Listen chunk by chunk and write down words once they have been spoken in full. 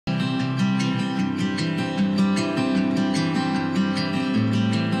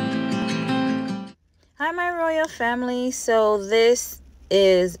Hi my royal family. So this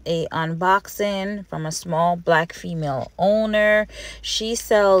is a unboxing from a small black female owner. She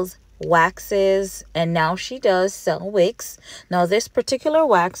sells waxes and now she does sell wicks. Now this particular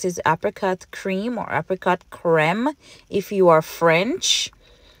wax is apricot cream or apricot creme if you are French.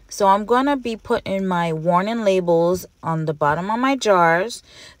 So I'm going to be putting my warning labels on the bottom of my jars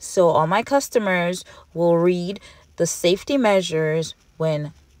so all my customers will read the safety measures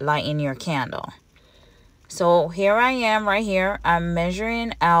when lighting your candle. So here I am right here. I'm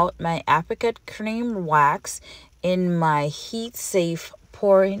measuring out my apricot cream wax in my heat safe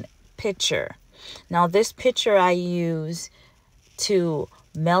pouring pitcher. Now this pitcher I use to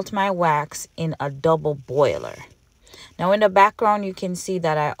melt my wax in a double boiler. Now in the background you can see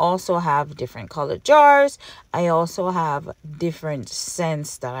that I also have different colored jars. I also have different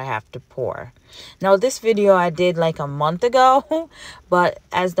scents that I have to pour. Now this video I did like a month ago, but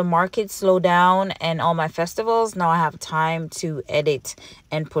as the market slowed down and all my festivals, now I have time to edit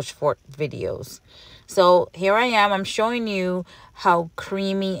and push forth videos. So here I am. I'm showing you how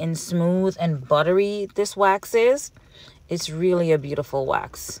creamy and smooth and buttery this wax is. It's really a beautiful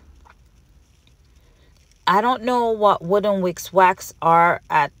wax. I don't know what Wooden Wicks wax are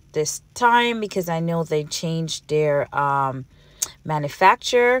at this time because I know they changed their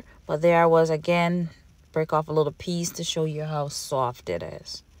manufacturer, but there I was again, break off a little piece to show you how soft it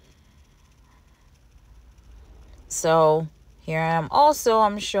is. So here I am. Also,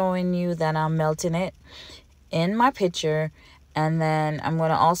 I'm showing you that I'm melting it in my pitcher, and then I'm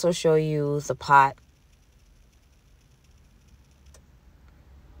going to also show you the pot.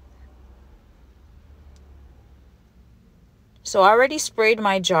 So I already sprayed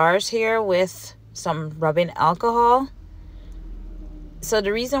my jars here with some rubbing alcohol. So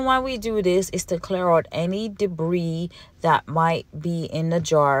the reason why we do this is to clear out any debris that might be in the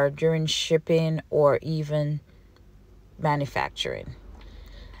jar during shipping or even manufacturing.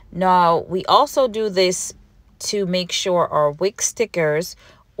 Now, we also do this to make sure our wick stickers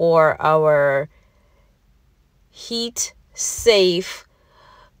or our heat safe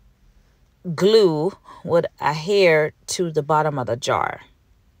glue would adhere to the bottom of the jar.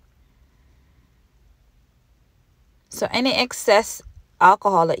 So any excess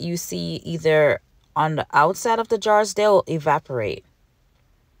alcohol that you see either on the outside of the jars, they'll evaporate.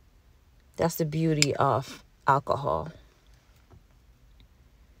 That's the beauty of alcohol.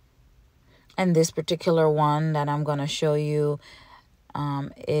 And this particular one that I'm going to show you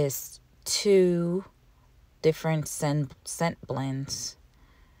is 2 different scent blends.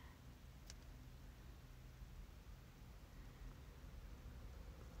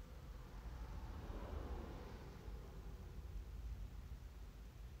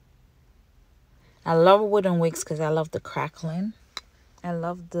 I love Wooden Wicks because I love the crackling. I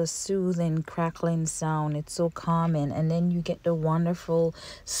love the soothing crackling sound. It's so calming. And then you get the wonderful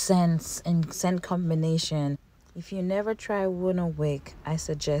scents and scent combination. If you never try Wooden Wick, I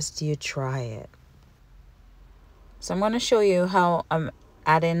suggest you try it. So I'm going to show you how I'm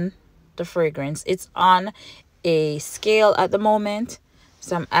adding the fragrance. It's on a scale at the moment.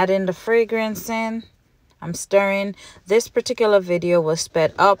 So I'm adding the fragrance in. I'm stirring. This particular video was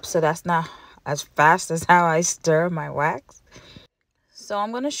sped up, so that's not as fast as how I stir my wax. So I'm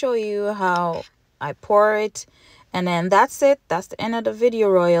going to show you how I pour it, and then that's it. That's the end of the video,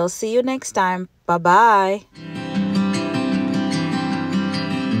 royal. See you next time. Bye bye.